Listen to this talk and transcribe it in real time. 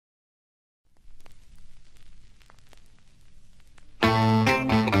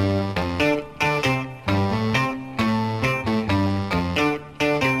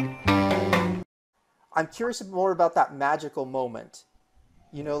I'm curious more about that magical moment.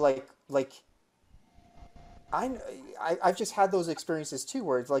 Like I, I've just had those experiences too,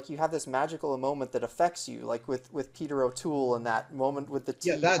 where it's like you have this magical moment that affects you, like with Peter O'Toole and that moment with the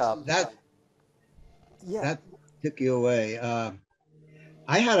Yeah, that's teacup. Yeah, that took you away.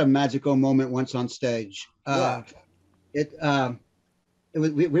 I had a magical moment once on stage. yeah. It it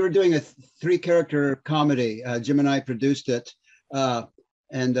was we were doing a three character comedy. Jim and I produced it,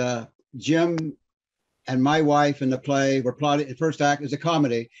 and Jim and my wife in the play were plotting. The first act is a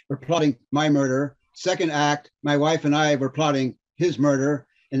comedy. We're plotting my murder. Second act, my wife and I were plotting his murder.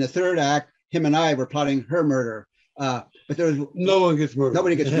 In the third act, him and I were plotting her murder. But there was No one gets murdered.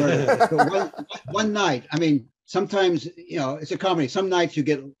 nobody gets murdered. But one night, I mean, sometimes it's a comedy. Some nights you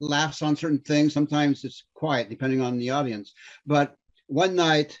get laughs on certain things. Sometimes it's quiet, depending on the audience. But one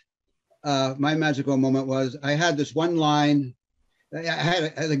night, my magical moment was I had this one line. I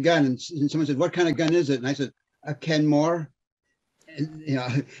had a gun, and someone said, "What kind of gun is it?" And I said, "A Kenmore."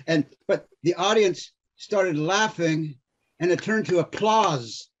 But the audience started laughing, and it turned to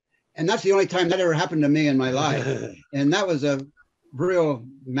applause. And that's the only time that ever happened to me in my life. And that was a real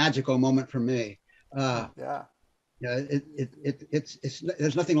magical moment for me. Yeah. Yeah, it's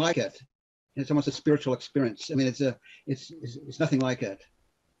there's nothing like it. It's almost a spiritual experience. I mean, it's nothing like it.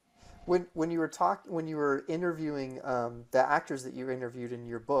 When you were when you were interviewing the actors that you interviewed in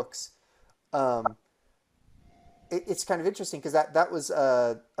your books, it's kind of interesting because that was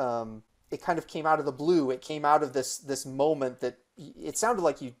it kind of came out of the blue. It came out of this moment that it sounded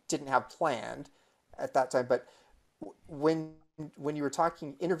like you didn't have planned at that time. But when you were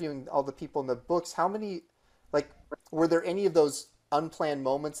interviewing all the people in the books, how many, like, were there any of those unplanned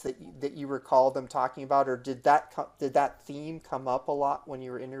moments that you recall them talking about, or did that theme come up a lot when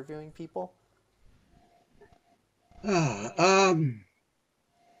you were interviewing people? Ah,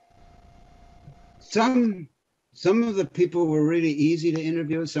 some some of the people were really easy to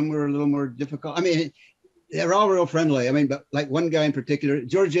interview. Some were a little more difficult. I mean, they're all real friendly. I mean, but like one guy in particular,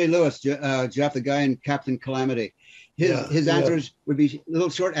 George J. Lewis, Jeff, the guy in Captain Calamity. His answers would be little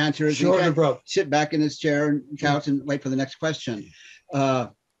short answers. Short and abrupt. Sit back in his chair and couch and wait for the next question.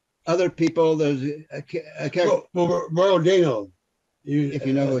 Other people, there's Royal Dano. If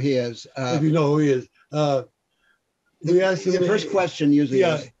you know who he is. If you know who he is. We asked him the first question usually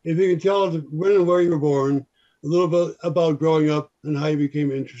is, if you can tell us when and where you were born, a little bit about growing up and how you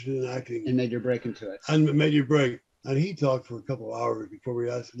became interested in acting. And made your break into it. And made your break. And he talked for a couple of hours before we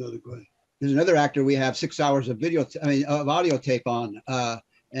asked another question. There's another actor we have 6 hours of of audio tape on,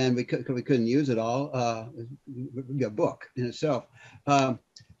 and we couldn't use it all. It would be a book in itself. But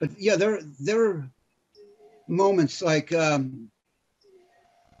yeah, there are moments like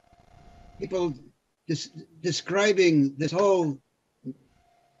people describing this whole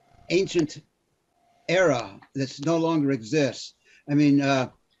ancient era that's no longer exists. I mean,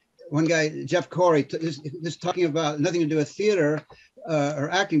 one guy, Jeff Corey, is talking about nothing to do with theater or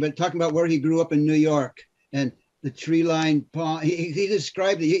acting, but talking about where he grew up in New York and the tree-lined pond. He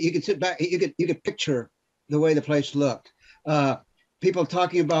described it. You could sit back. You could picture the way the place looked. People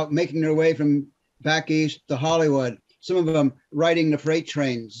talking about making their way from back east to Hollywood. Some of them riding the freight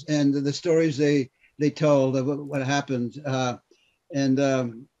trains and the stories they told of what happened. And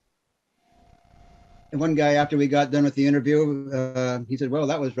one guy, after we got done with the interview, he said, "Well,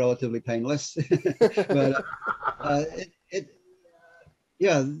 that was relatively painless." But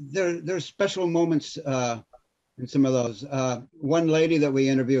there's special moments in some of those. One lady that we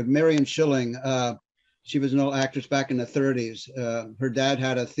interviewed, Marion Shilling, she was an old actress back in the 30s. Her dad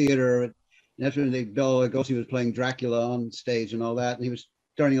had a theater. And that's when Bela Lugosi was playing Dracula on stage and all that. And he was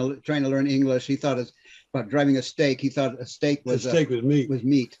trying to learn English. He thought about driving a steak. He thought a steak was meat. Was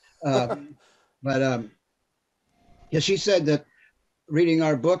meat. But yeah, she said that reading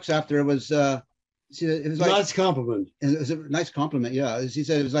our books after it was like nice compliment. It was a nice compliment. Yeah, she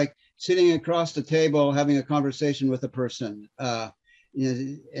said it was like sitting across the table having a conversation with a person, and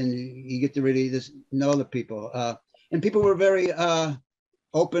you get to really just know the people. And people were very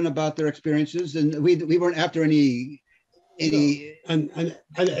open about their experiences, and we weren't after any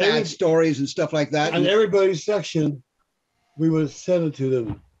bad stories and stuff like that. And everybody's section, we would send it to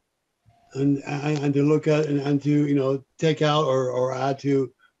them. And to look at and to take out or add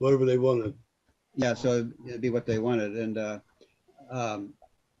to whatever they wanted. Yeah, so it'd be what they wanted. And I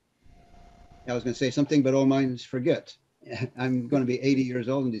was going to say something, but old minds forget. I'm going to be 80 years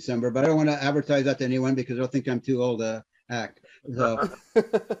old in December, but I don't want to advertise that to anyone because they'll think I'm too old to act. So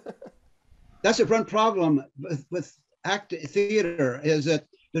that's a one problem with theater, is that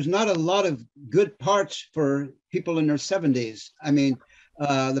there's not a lot of good parts for people in their 70s. I mean,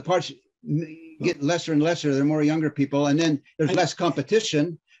 the parts get lesser and lesser. They're more younger people, and then there's less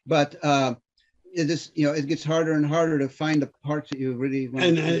competition. But it gets harder and harder to find the parts that you really want.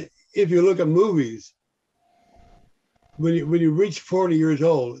 And if you look at movies, when you reach 40 years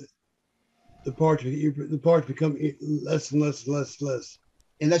old, the parts become less and less and less and less.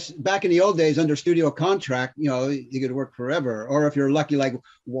 And that's back in the old days under studio contract, you could work forever. Or if you're lucky, like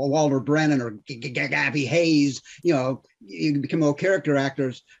Walter Brennan or Gabby Hayes, you become all character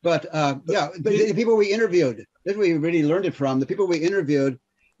actors. But the people we interviewed, this we really learned it from. The people we interviewed,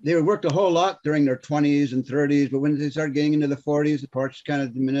 they worked a whole lot during their 20s and 30s, but when they started getting into the 40s, the parts kind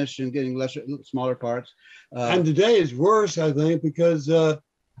of diminished and getting smaller parts. And today is worse, I think, because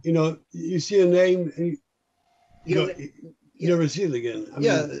you see a name and you never see it again. I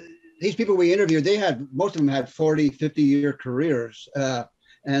mean, these people we interviewed, most of them had 40, 50-year careers.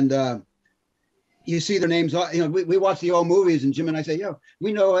 And you see their names, we watch the old movies, and Jim and I say,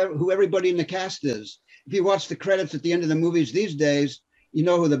 we know who everybody in the cast is. If you watch the credits at the end of the movies these days, you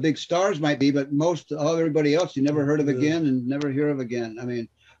know who the big stars might be, but everybody else you never heard of again and never hear of again. I mean,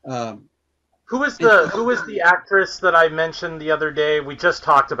 who is the actress that I mentioned the other day? We just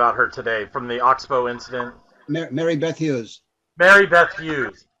talked about her today from the Oxbow incident. Mary Beth Hughes. Mary Beth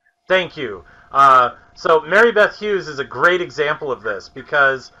Hughes. Thank you. So Mary Beth Hughes is a great example of this,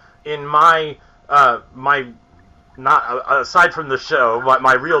 because in my not aside from the show,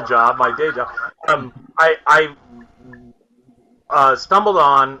 my real job, my day job, I stumbled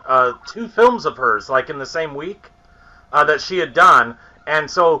on 2 films of hers, like in the same week, that she had done, and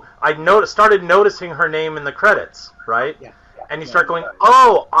so I started noticing her name in the credits, right? Yeah. And you start going,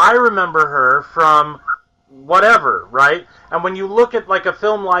 oh, I remember her from whatever, right? And when you look at like a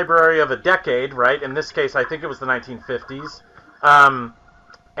film library of a decade, right? In this case, I think it was the 1950s,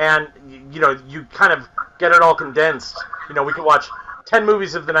 and you kind of get it all condensed. We could watch 10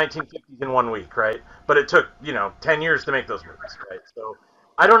 movies of the 1950s in 1 week, right? But it took 10 years to make those movies, right? So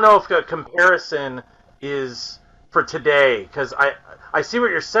I don't know if the comparison is for today, because I see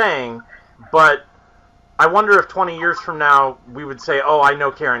what you're saying, but I wonder if 20 years from now we would say, oh, I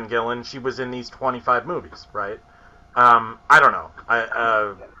know Karen Gillan, she was in these 25 movies, right? I don't know.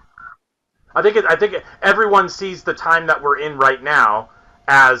 I think everyone sees the time that we're in right now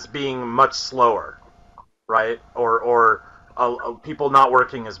as being much slower, right? Or people not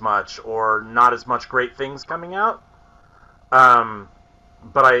working as much, or not as much great things coming out.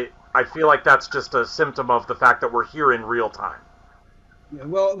 But I feel like that's just a symptom of the fact that we're here in real time. Yeah,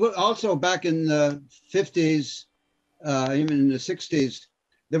 well, also back in the 50s, even in the 60s,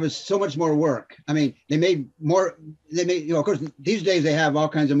 there was so much more work. I mean, they made, of course, these days they have all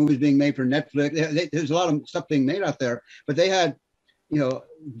kinds of movies being made for Netflix. There's a lot of stuff being made out there, but they had,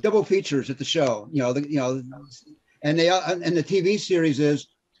 double features at the show, and the TV series is,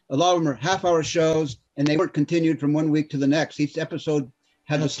 a lot of them are half-hour shows, and they weren't continued from 1 week to the next. Each episode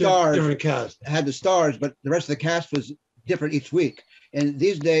had the stars, different cast. Had the stars, but the rest of the cast was different each week. And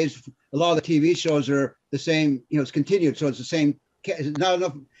these days, a lot of the TV shows are the same. It's continued, so it's the same. It's not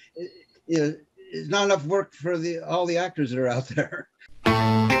enough. It's not enough work for all the actors that are out there.